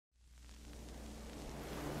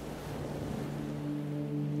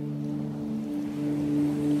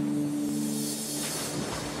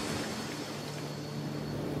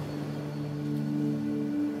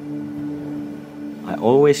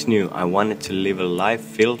always knew I wanted to live a life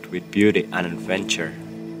filled with beauty and adventure.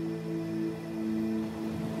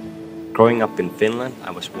 Growing up in Finland, I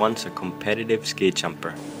was once a competitive ski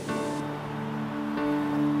jumper.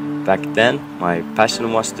 Back then, my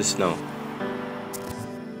passion was the snow.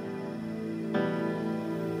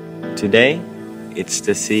 Today, it's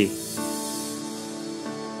the sea.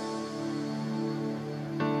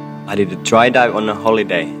 I did a dry dive on a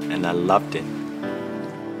holiday and I loved it.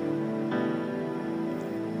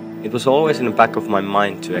 It was always in the back of my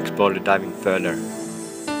mind to explore the diving further.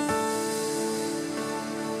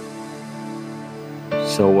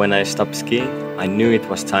 So when I stopped skiing, I knew it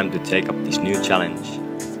was time to take up this new challenge.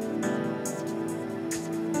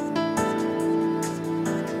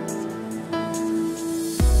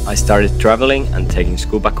 I started traveling and taking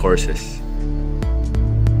scuba courses.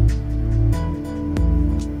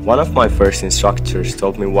 One of my first instructors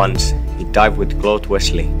told me once he dived with Claude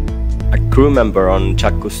Wesley, a crew member on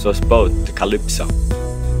Jacques Cousteau's boat, the Calypso.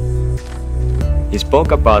 He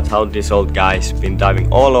spoke about how these old guys, been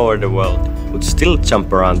diving all over the world, would still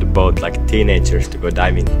jump around the boat like teenagers to go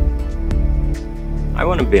diving. I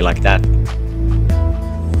want to be like that.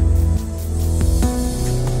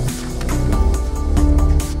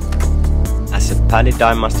 As a PADI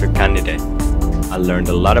Divemaster candidate, I learned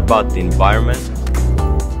a lot about the environment,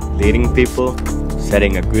 leading people,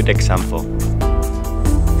 setting a good example.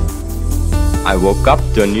 I woke up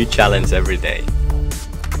to a new challenge every day.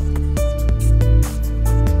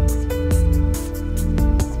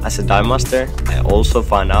 As a Divemaster, I also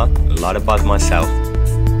found out a lot about myself.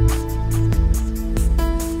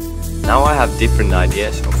 Now I have different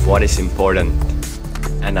ideas of what is important,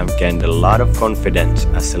 and I've gained a lot of confidence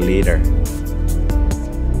as a leader.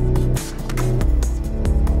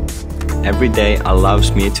 Every day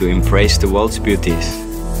allows me to embrace the world's beauties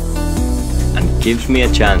and gives me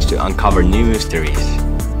a chance to uncover new mysteries.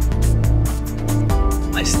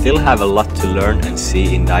 I still have a lot to learn and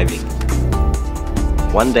see in diving.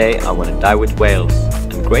 One day I want to dive with whales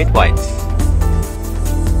and great whites.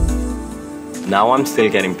 Now I'm still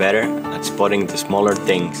getting better at spotting the smaller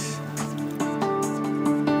things.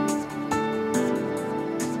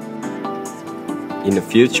 In the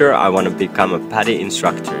future I want to become a PADI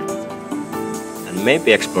instructor and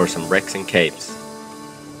maybe explore some wrecks and caves.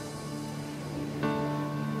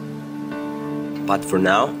 But for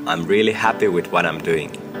now, I'm really happy with what I'm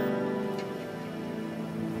doing.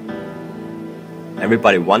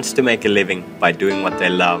 Everybody wants to make a living by doing what they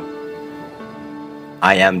love.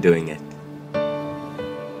 I am doing it.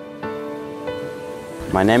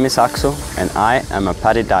 My name is Aksu and I am a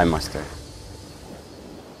PADI Divemaster.